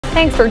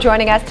Thanks for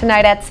joining us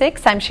tonight at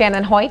 6. I'm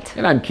Shannon Hoyt.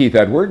 And I'm Keith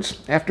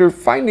Edwards. After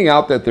finding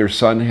out that their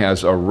son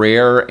has a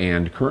rare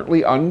and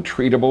currently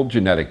untreatable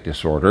genetic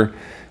disorder,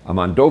 a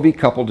Mondovi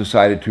couple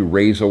decided to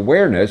raise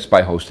awareness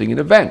by hosting an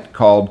event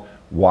called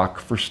Walk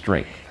for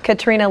Strength.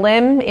 Katrina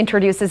Lim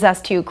introduces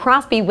us to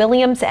Crosby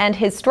Williams and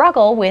his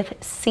struggle with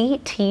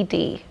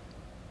CTD.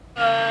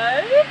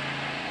 1,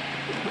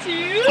 2,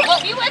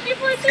 you went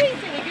before 3,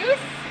 silly goose.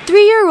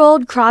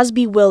 3-year-old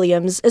Crosby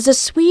Williams is a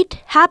sweet,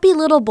 happy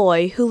little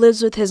boy who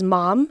lives with his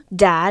mom,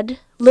 dad,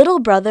 little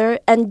brother,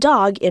 and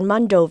dog in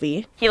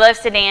Mondovi. He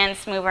loves to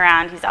dance, move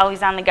around. He's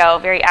always on the go,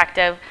 very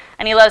active,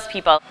 and he loves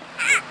people.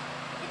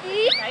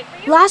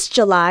 Last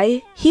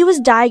July, he was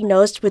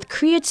diagnosed with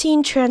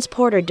creatine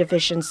transporter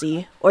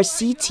deficiency, or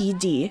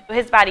CTD.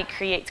 His body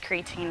creates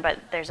creatine, but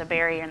there's a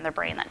barrier in the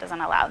brain that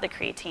doesn't allow the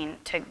creatine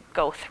to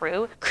go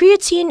through.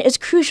 Creatine is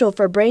crucial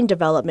for brain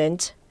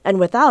development, and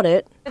without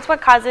it, it's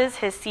what causes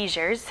his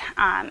seizures,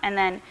 and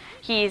then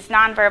he's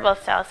nonverbal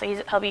still,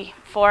 so he'll be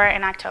 4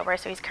 in October,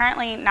 so he's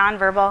currently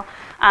nonverbal.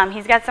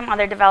 He's got some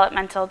other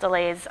developmental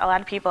delays. A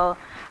lot of people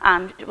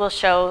will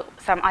show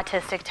some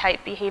autistic type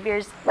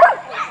behaviors.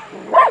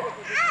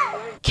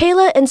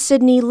 Kayla and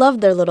Sydney love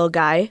their little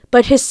guy,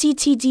 but his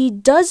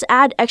CTD does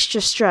add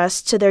extra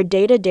stress to their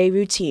day-to-day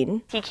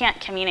routine. He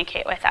can't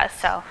communicate with us,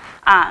 so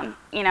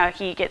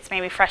he gets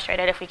maybe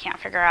frustrated if we can't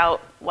figure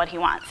out what he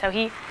wants. So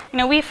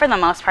we for the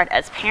most part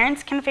as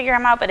parents can figure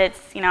him out, but it's,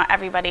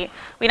 everybody,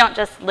 we don't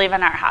just live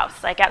in our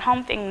house. Like at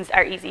home things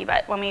are easy,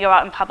 but when we go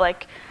out in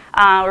public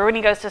or when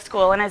he goes to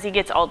school and as he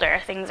gets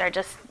older, things are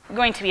just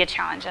going to be a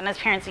challenge. And as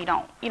parents, you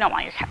don't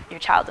want your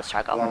child to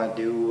struggle. You want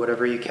to do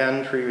whatever you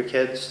can for your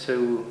kids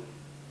to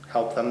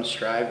help them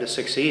strive to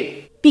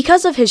succeed.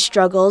 Because of his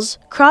struggles,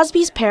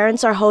 Crosby's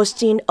parents are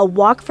hosting a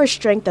Walk for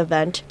Strength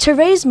event to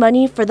raise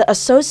money for the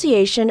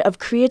Association of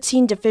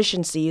Creatine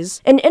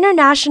Deficiencies, an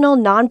international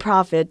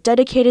nonprofit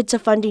dedicated to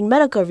funding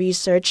medical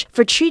research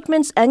for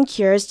treatments and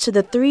cures to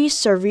the 3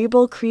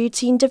 cerebral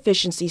creatine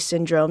deficiency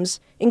syndromes,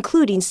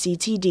 including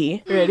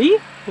CTD. Ready?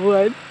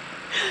 1,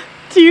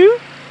 2,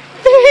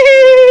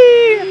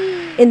 3!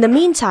 In the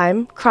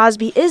meantime,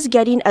 Crosby is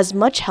getting as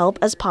much help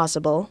as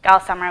possible. All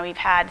summer we've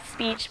had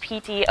speech,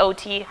 PT,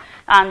 OT,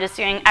 just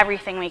doing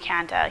everything we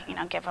can to,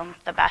 give them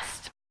the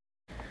best.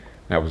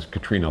 That was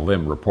Katrina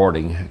Lim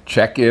reporting.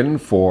 Check-in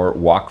for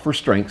Walk for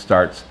Strength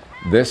starts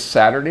this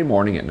Saturday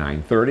morning at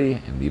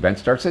 9:30, and the event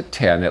starts at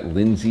 10 at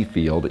Lindsay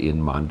Field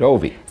in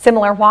Mondovi.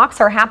 Similar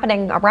walks are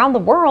happening around the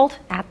world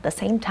at the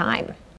same time.